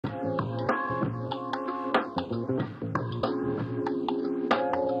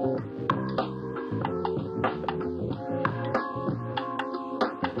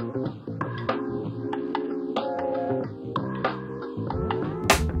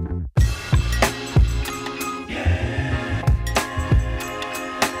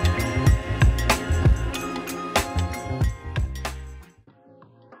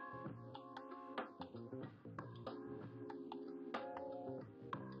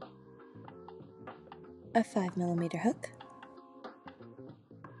a 5mm hook,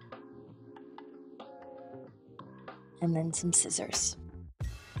 and then some scissors.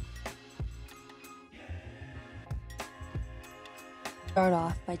 Start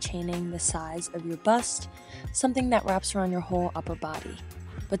off by chaining the size of your bust, something that wraps around your whole upper body.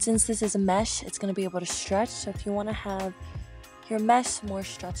 But since this is a mesh, it's going to be able to stretch, so if you want to have your mesh more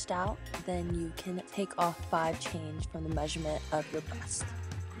stretched out, then you can take off 5 chains from the measurement of your bust.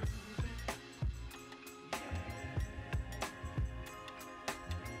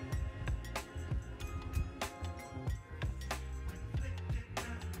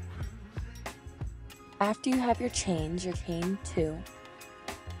 After you have your chains, your chain 2,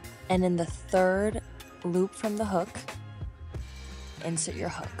 and in the 3rd loop from the hook, insert your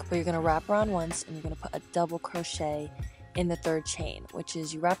hook. But you're going to wrap around once and you're going to put a double crochet in the 3rd chain, which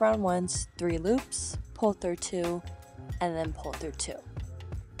is you wrap around once, 3 loops, pull through 2, and then pull through 2.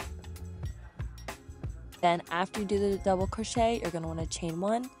 Then after you do the double crochet, you're going to want to chain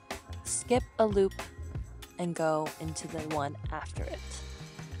 1, skip a loop, and go into the one after it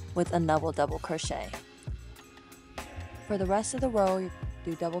with another double crochet. For the rest of the row, you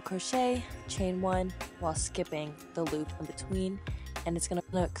do double crochet, chain 1 while skipping the loop in between, and it's going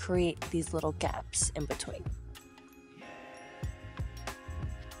to create these little gaps in between.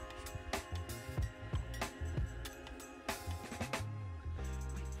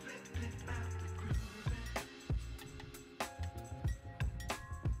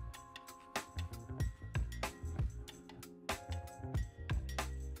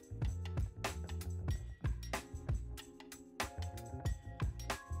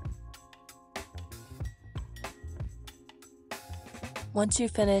 Once you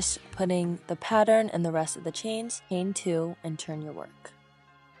finish putting the pattern and the rest of the chains, chain 2 and turn your work.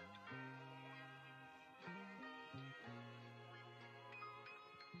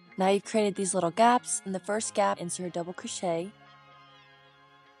 Now you've created these little gaps. In the first gap, insert a double crochet,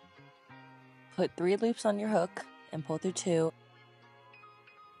 put 3 loops on your hook and pull through 2,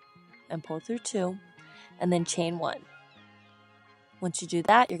 and pull through 2, and then chain 1. Once you do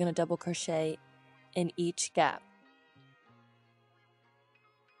that, you're going to double crochet in each gap.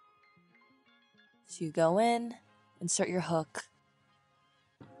 So you go in, insert your hook,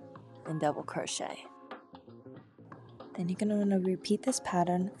 and double crochet. Then you're going to repeat this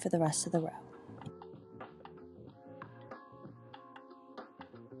pattern for the rest of the row.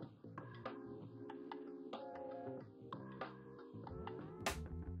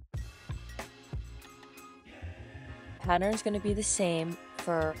 Pattern is going to be the same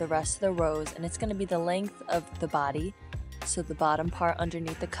for the rest of the rows, and it's going to be the length of the body, so the bottom part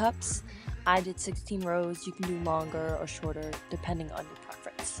underneath the cups. I did 16 rows. You can do longer or shorter depending on your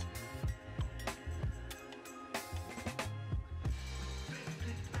preference.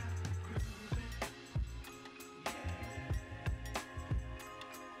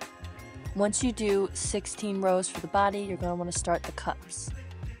 Once you do 16 rows for the body, you're going to want to start the cups.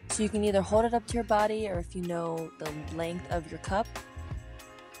 So you can either hold it up to your body, or if you know the length of your cup,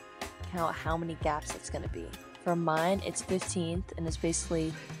 count how many gaps it's going to be. For mine, it's 15th, and it's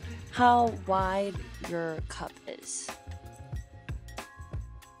basically how wide your cup is.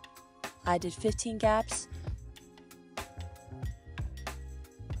 I did 15 gaps.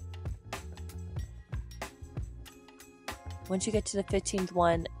 Once you get to the 15th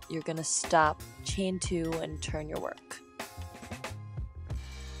one, you're going to stop, chain 2, and turn your work.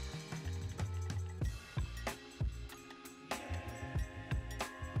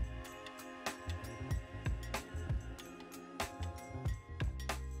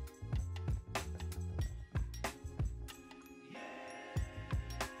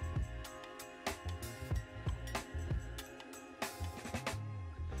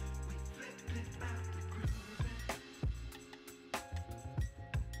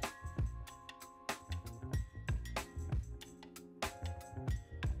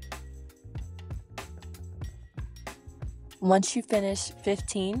 Once you finish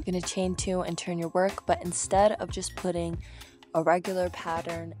 15, you're going to chain 2 and turn your work, but instead of just putting a regular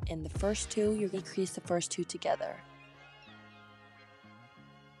pattern in the first 2, you're going to decrease the first 2 together.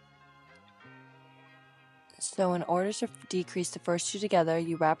 So in order to decrease the first 2 together,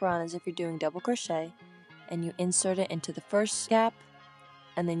 you wrap around as if you're doing double crochet, and you insert it into the first gap,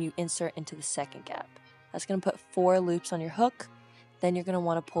 and then you insert into the second gap. That's going to put 4 loops on your hook. Then you're going to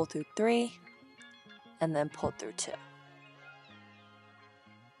want to pull through 3, and then pull through 2.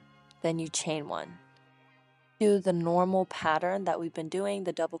 Then you chain 1. Do the normal pattern that we've been doing,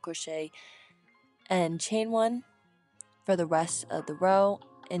 the double crochet and chain 1 for the rest of the row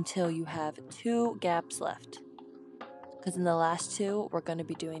until you have 2 gaps left. Because in the last 2, we're going to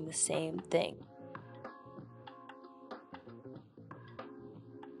be doing the same thing.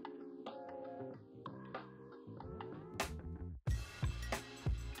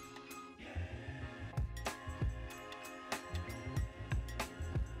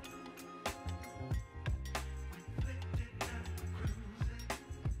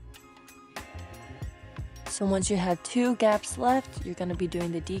 So once you have 2 gaps left, you're going to be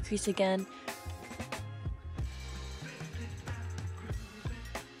doing the decrease again,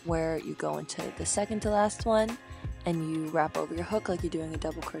 where you go into the second to last one and you wrap over your hook like you're doing a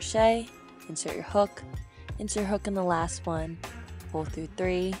double crochet, insert your hook in the last one, pull through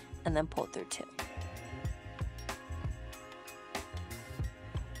 3, and then pull through 2.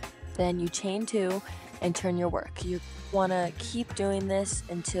 Then you chain 2 and turn your work. You want to keep doing this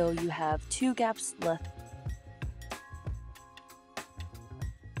until you have 2 gaps left.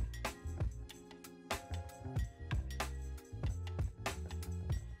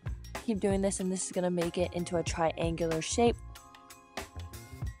 Keep doing this, and this is going to make it into a triangular shape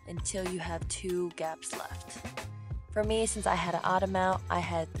until you have 2 gaps left. For me, since I had an odd amount, I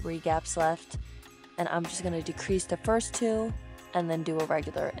had 3 gaps left, and I'm just going to decrease the first 2 and then do a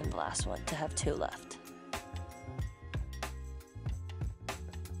regular in the last one to have 2 left.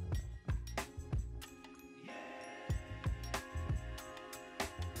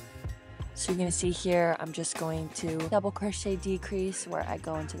 So you're going to see here, I'm just going to double crochet decrease, where I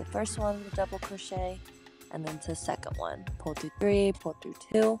go into the first one with a double crochet, and then to the second one, pull through 3, pull through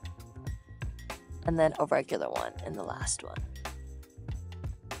 2, and then a regular one in the last one.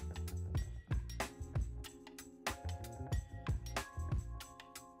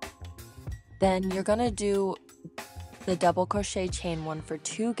 Then you're going to do the double crochet chain 1 for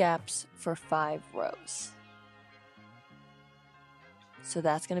 2 gaps for 5 rows. So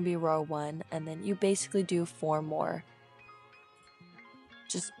that's going to be row 1, and then you basically do 4 more,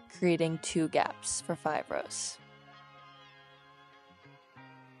 just creating 2 gaps for 5 rows.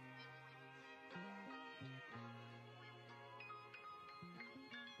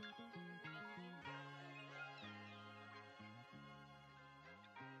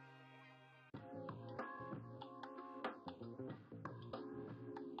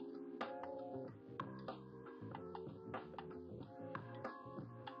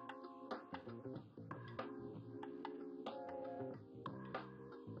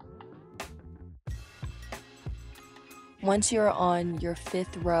 Once you're on your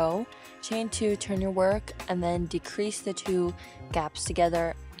 5th row, chain 2, turn your work, and then decrease the 2 gaps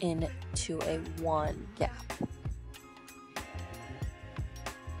together into a 1 gap.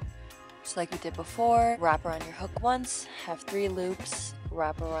 So like we did before, wrap around your hook once, have 3 loops,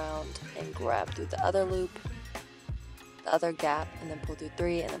 wrap around and grab through the other loop, the other gap, and then pull through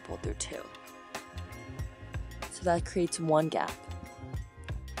 3 and then pull through 2. So that creates 1 gap.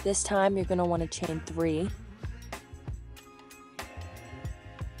 This time you're going to want to chain 3.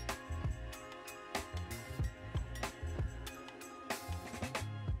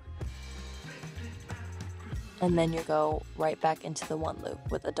 And then you go right back into the 1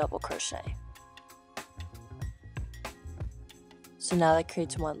 loop with a double crochet. So now that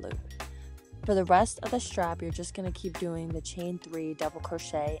creates 1 loop. For the rest of the strap, you're just going to keep doing the chain 3 double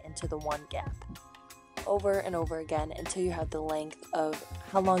crochet into the 1 gap over and over again until you have the length of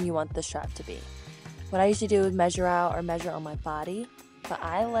how long you want the strap to be. What I usually do is measure out or measure on my body, but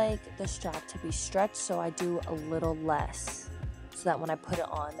I like the strap to be stretched, so I do a little less so that when I put it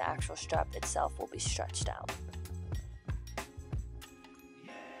on, the actual strap itself will be stretched out.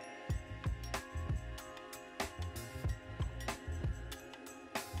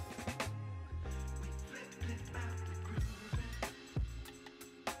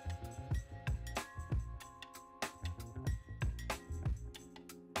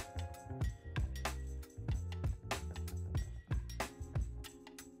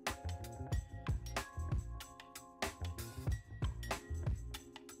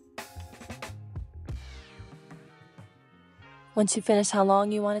 Once you finish how long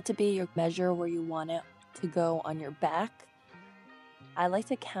you want it to be, you measure where you want it to go on your back. I like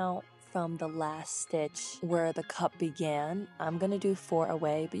to count from the last stitch where the cup began. I'm going to do 4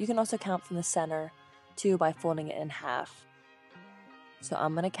 away, but you can also count from the center too by folding it in half. So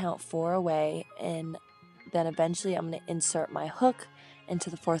I'm going to count 4 away, and then eventually I'm going to insert my hook into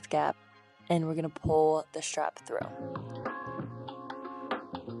the 4th gap, and we're going to pull the strap through.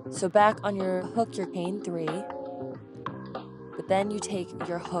 So back on your hook, you're chain 3. But then you take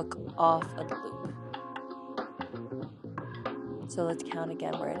your hook off of the loop. So let's count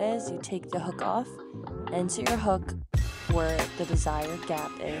again where it is. You take the hook off, insert your hook where the desired gap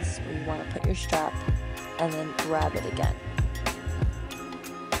is, where you want to put your strap, and then grab it again.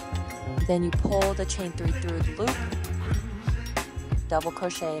 Then you pull the chain 3 through the loop, double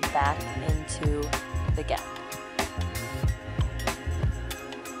crochet back into the gap.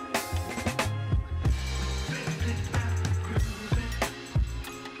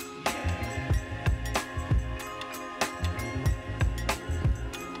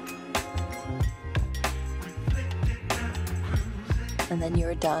 And then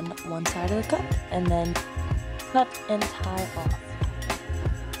you're done one side of the cup, and then cut and tie off.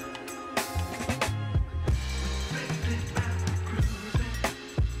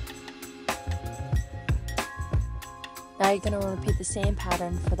 Now you're going to repeat the same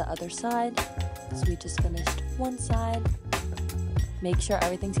pattern for the other side. So we just finished one side. Make sure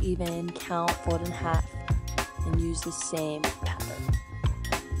everything's even, count, fold in half, and use the same pattern.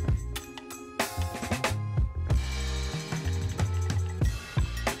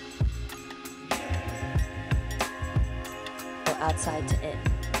 Go outside to in.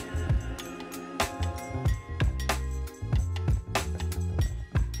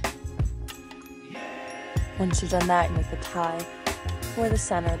 Once you're done that, you make the tie for the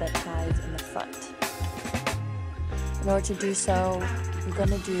center that ties in the front. In order to do so, you're going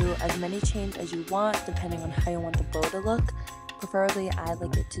to do as many chains as you want depending on how you want the bow to look. Preferably, I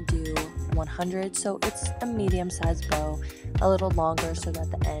like it to do 100, so it's a medium-sized bow, a little longer so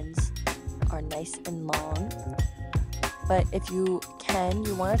that the ends are nice and long. But if you can,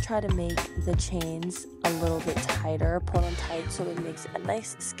 you want to try to make the chains a little bit tighter, pull them tight so it makes a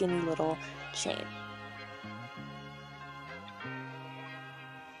nice skinny little chain.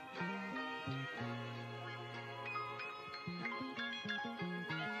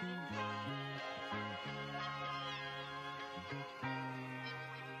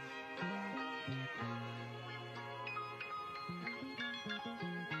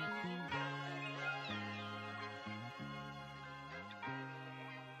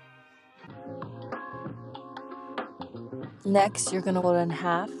 Next, you're going to fold it in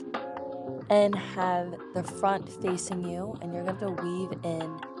half and have the front facing you, and you're going to weave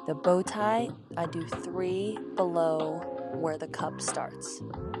in the bow tie. I do 3 below where the cup starts.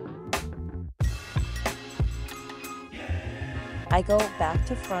 I go back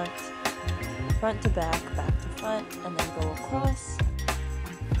to front, front to back, back to front, and then go across,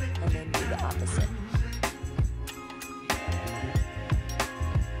 and then do the opposite.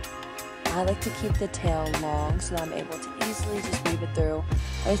 I like to keep the tail long so that I'm able to easily just weave it through.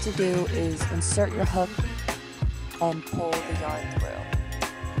 What you have to do is insert your hook and pull the yarn through.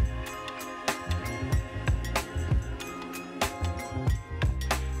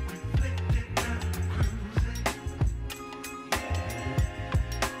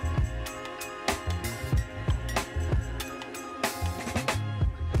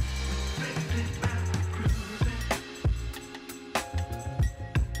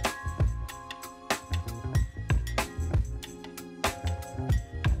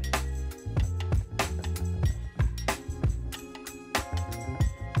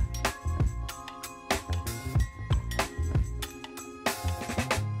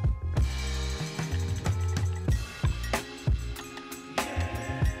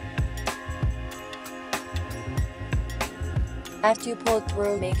 After you pull it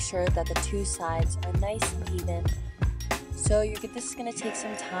through, make sure that the 2 sides are nice and even. So this is going to take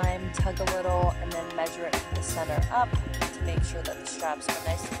some time, tug a little, and then measure it from the center up to make sure that the straps are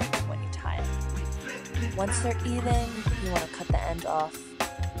nice and even when you tie it. Once they're even, you want to cut the ends off,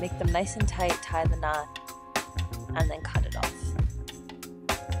 make them nice and tight, tie the knot, and then cut it off.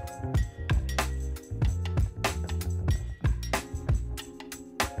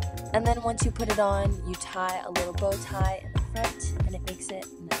 And then once you put it on, you tie a little bow tie in the front, and it makes it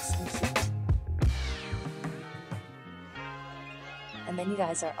nice and cute. And then you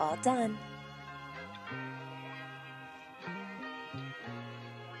guys are all done.